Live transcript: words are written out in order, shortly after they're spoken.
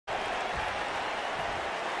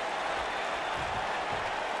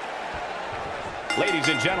Ladies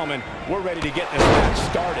and gentlemen, we're ready to get this match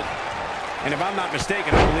started. And if I'm not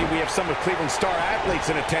mistaken, I believe we have some of Cleveland's star athletes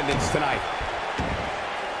in attendance tonight.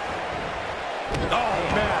 Oh,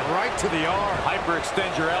 man, right to the arm.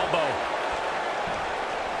 Hyperextend your elbow.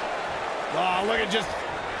 Oh, look at just...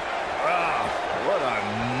 Oh, what a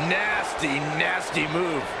nasty, nasty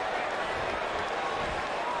move.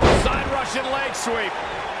 Side Russian leg sweep.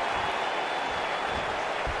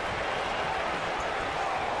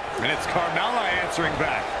 And it's Carmella answering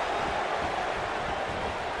back.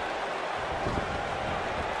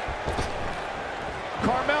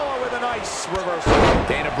 Carmella with a nice reversal.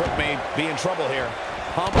 Dana Brooke may be in trouble here.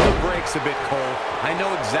 Pump the brakes a bit, Cole. I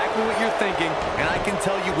know exactly what you're thinking, and I can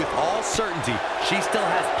tell you with all certainty, she still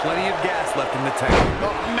has plenty of gas left in the tank.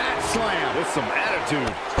 Oh, mat slam with some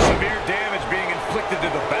attitude. Severe damage being inflicted to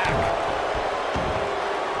the back.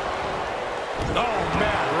 Oh,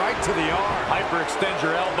 man, right to the arm. Hyperextend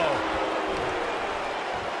your elbow.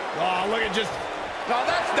 Oh, look at just... Oh,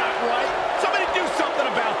 that's not right. Somebody do something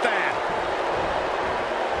about that.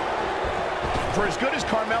 For as good as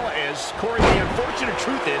Carmella is, Corey, the unfortunate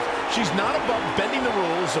truth is she's not above bending the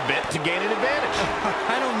rules a bit to gain an advantage.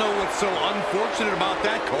 I don't know what's so unfortunate about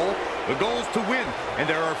that, Cole. The goal is to win, and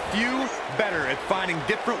there are few better at finding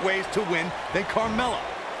different ways to win than Carmella.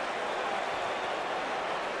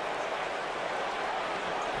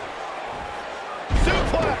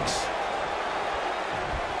 Suplex!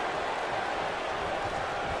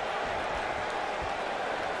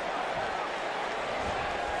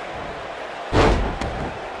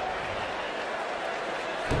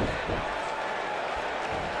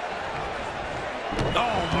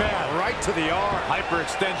 Oh, man, right to the arm.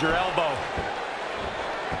 Hyperextend your elbow.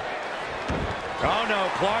 Oh, no,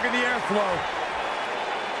 clogging the airflow.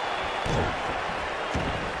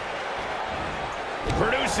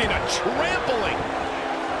 Producing a trampling.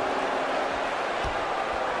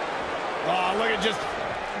 Oh, look at just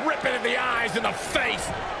ripping at the eyes and the face.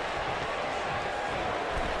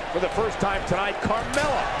 For the first time tonight,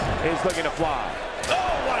 Carmella is looking to fly.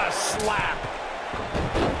 Oh, what a slap.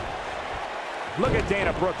 Look at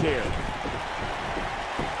Dana Brooke here.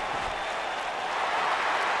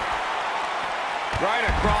 Right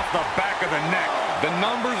across the back of the neck. The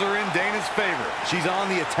numbers are in Dana's favor. She's on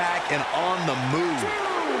the attack and on the move.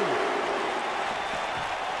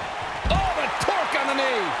 Oh, the torque on the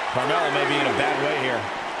knee. Carmella may be in a bad way here.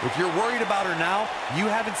 If you're worried about her now, you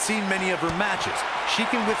haven't seen many of her matches. She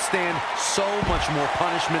can withstand so much more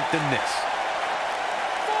punishment than this.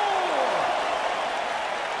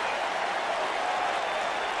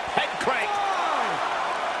 Head crank.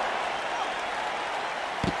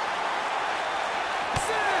 6.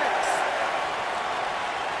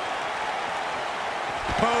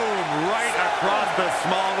 Boom, right across the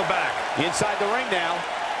small of the back. Inside the ring now.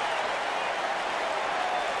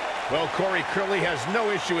 Well, Corey clearly has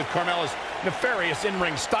no issue with Carmella's nefarious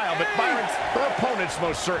in-ring style, but Byron, her opponents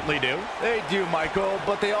most certainly do. They do, Michael,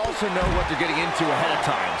 but they also know what they're getting into ahead of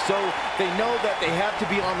time. So they know that they have to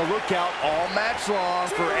be on the lookout all match long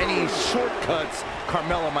for any shortcuts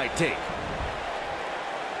Carmella might take.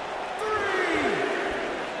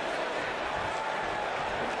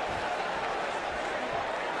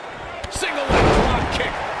 Single leg drop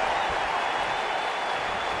kick.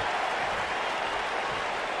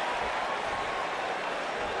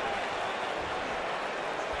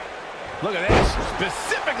 Look at this,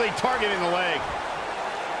 specifically targeting the leg.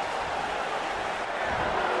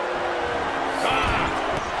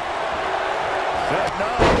 No,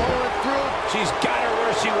 going through. She's got her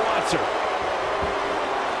where she wants her.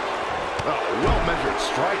 Oh, well-measured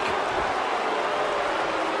strike.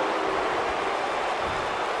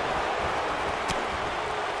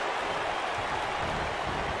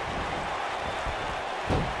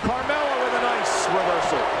 Carmella with a nice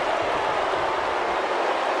reversal.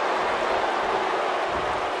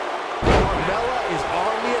 Carmella is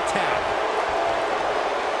on the attack.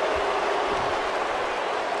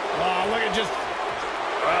 Oh, look at just...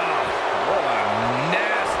 Oh, what a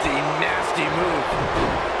nasty, nasty move.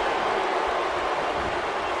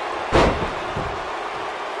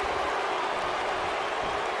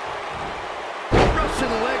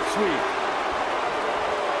 Russian leg sweep.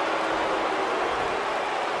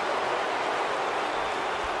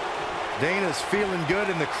 Dana's feeling good,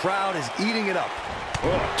 and the crowd is eating it up.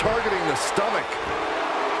 Oh, targeting the stomach.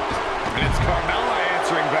 And it's Carmella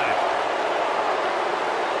answering back.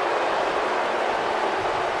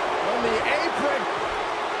 On the apron.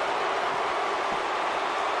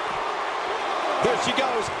 There she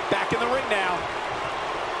goes, back in the ring now.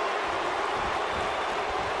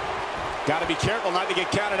 Got to be careful not to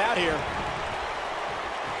get counted out here.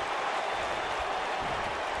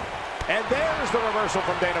 And there's the reversal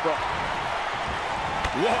from Dana Brooke.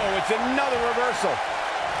 Whoa, it's another reversal.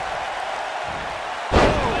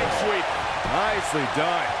 Oh, leg sweep. Nicely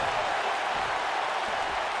done.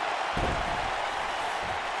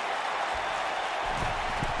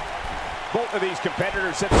 Both of these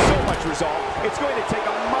competitors have so much resolve, it's going to take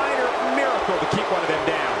a minor miracle to keep one of them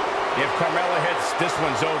down. If Carmella hits, this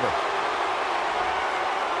one's over.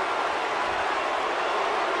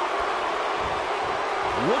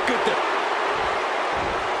 Look at the...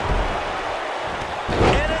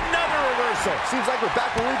 And another reversal. Seems like we're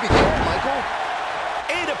back where we began, Michael.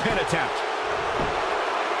 And a pin attempt.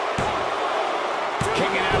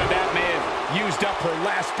 Kicking out of that man used up her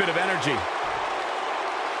last bit of energy.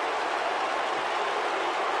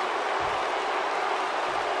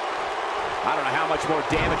 I don't know how much more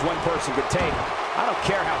damage one person could take. I don't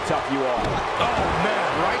care how tough you are. Oh, man,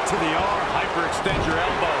 right to the arm. Hyperextend your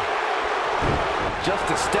elbow. Just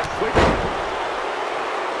a step quicker.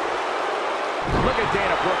 Look at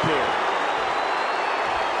Dana Brooke here.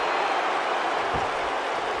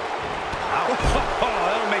 Oh,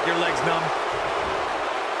 that'll make your legs numb.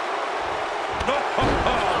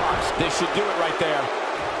 This should do it right there.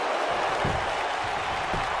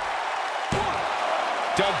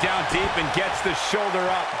 Dug down deep and gets the shoulder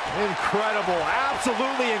up. Incredible.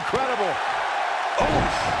 Absolutely incredible. Oh,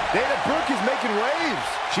 Dana Brooke is making waves.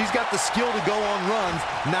 She's got the skill to go on runs.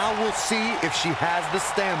 Now we'll see if she has the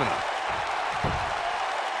stamina.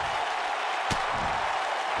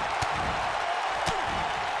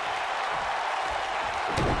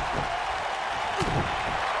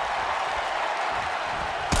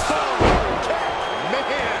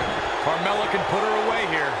 Carmella can put her away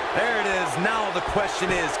here. There it is. Now the question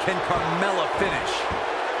is, can Carmella finish?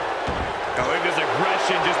 Oh, look at this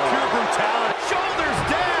aggression, just pure brutality. Shoulders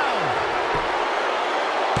down.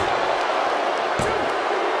 2,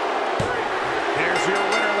 3. Here's your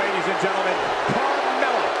winner, ladies and gentlemen,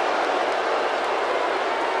 Carmella.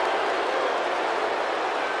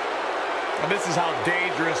 And this is how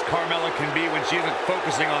dangerous Carmella can be when she isn't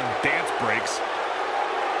focusing on dance breaks.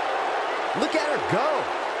 Look at her go.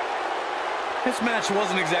 This match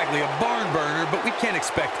wasn't exactly a barn burner, but we can't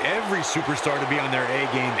expect every superstar to be on their A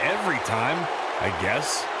game every time, I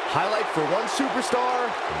guess. Highlight for one superstar,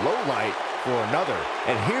 low light for another.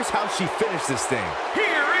 And here's how she finished this thing.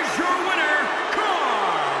 Here is your winner,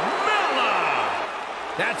 Carmella!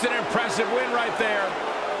 That's an impressive win right there.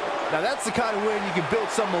 Now that's the kind of win you can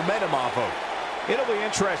build some momentum off of. It'll be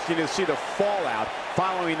interesting to see the fallout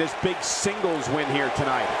following this big singles win here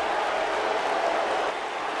tonight.